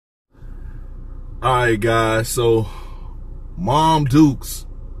Alright guys, so Mom Dukes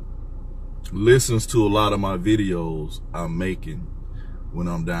listens to a lot of my videos I'm making when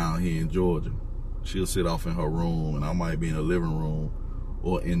I'm down here in Georgia. She'll sit off in her room and I might be in the living room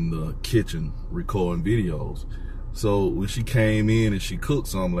or in the kitchen recording videos. So when she came in and she cooked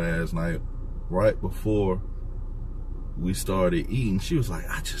some last night, right before we started eating, she was like,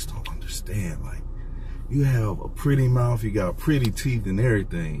 I just don't understand. Like, you have a pretty mouth, you got pretty teeth and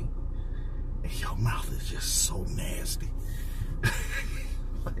everything, and your mouth is just so nasty.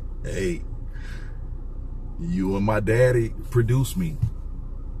 Like, hey, you and my daddy produced me.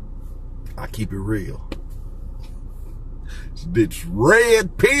 I keep it real. This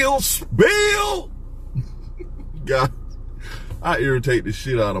red pill spill. God, I irritate the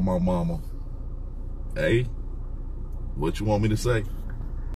shit out of my mama. Hey, what you want me to say?